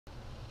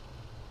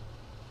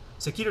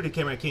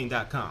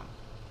securitycameraking.com.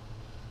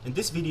 In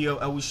this video,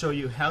 I will show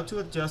you how to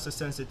adjust the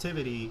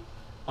sensitivity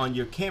on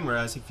your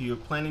cameras if you're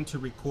planning to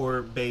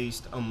record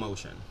based on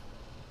motion.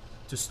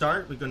 To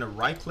start, we're going to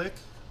right click,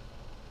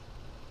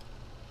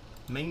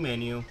 main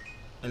menu,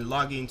 and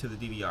log into the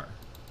DVR.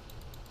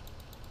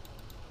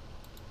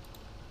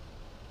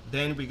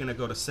 Then we're going to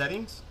go to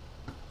settings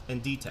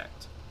and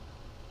detect.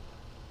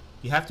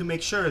 You have to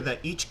make sure that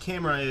each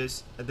camera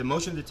is, the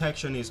motion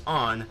detection is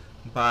on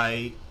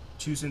by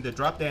choosing the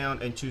drop down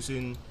and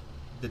choosing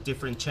the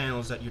different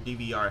channels that your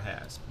DVR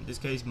has. In this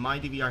case, my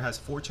DVR has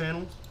 4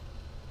 channels,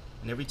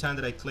 and every time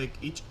that I click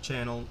each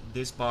channel,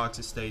 this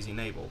box stays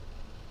enabled.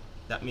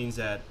 That means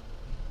that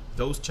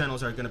those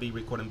channels are going to be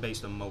recording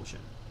based on motion,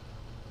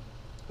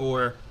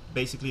 or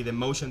basically the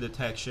motion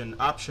detection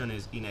option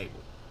is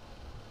enabled.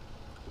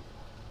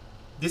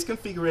 This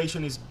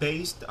configuration is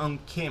based on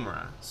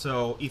camera,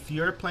 so if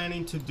you're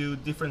planning to do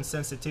different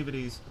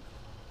sensitivities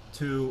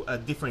to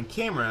different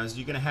cameras,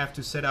 you're going to have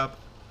to set up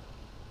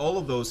all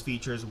of those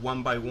features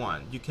one by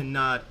one. You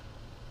cannot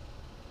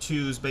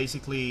choose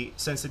basically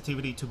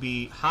sensitivity to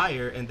be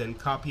higher and then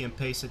copy and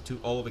paste it to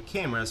all of the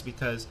cameras,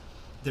 because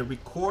the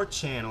record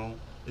channel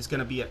is going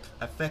to be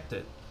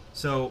affected.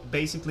 So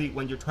basically,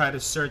 when you try to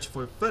search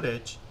for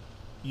footage,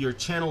 your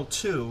channel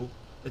 2,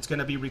 it's going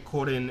to be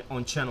recording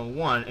on channel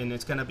 1, and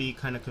it's going to be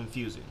kind of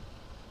confusing.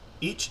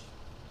 Each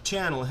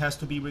channel has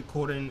to be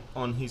recording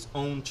on his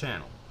own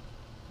channel.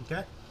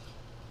 Okay,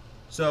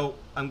 so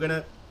I'm going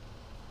to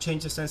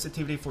change the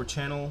sensitivity for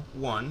channel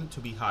 1 to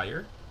be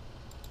higher.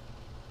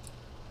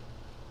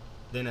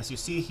 Then, as you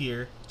see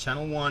here,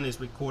 channel 1 is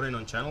recording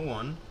on channel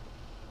 1.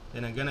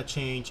 Then I'm going to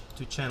change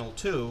to channel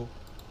 2.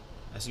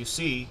 As you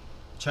see,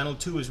 channel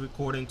 2 is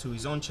recording to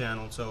his own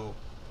channel, so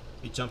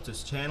it jumps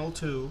to channel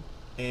 2,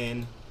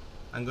 and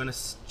I'm going to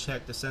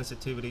check the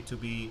sensitivity to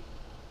be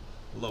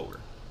lower.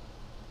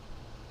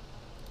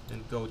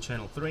 Then go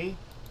channel 3.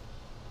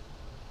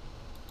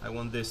 I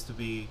want this to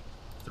be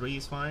 3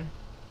 is fine.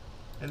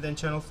 And then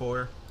channel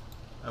 4,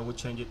 I will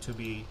change it to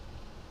be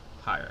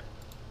higher.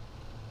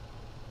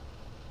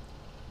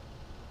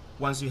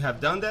 Once you have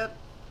done that,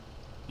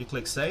 you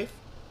click save,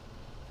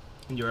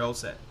 and you're all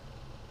set.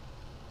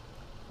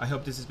 I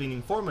hope this has been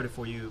informative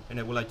for you, and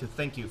I would like to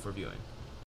thank you for viewing.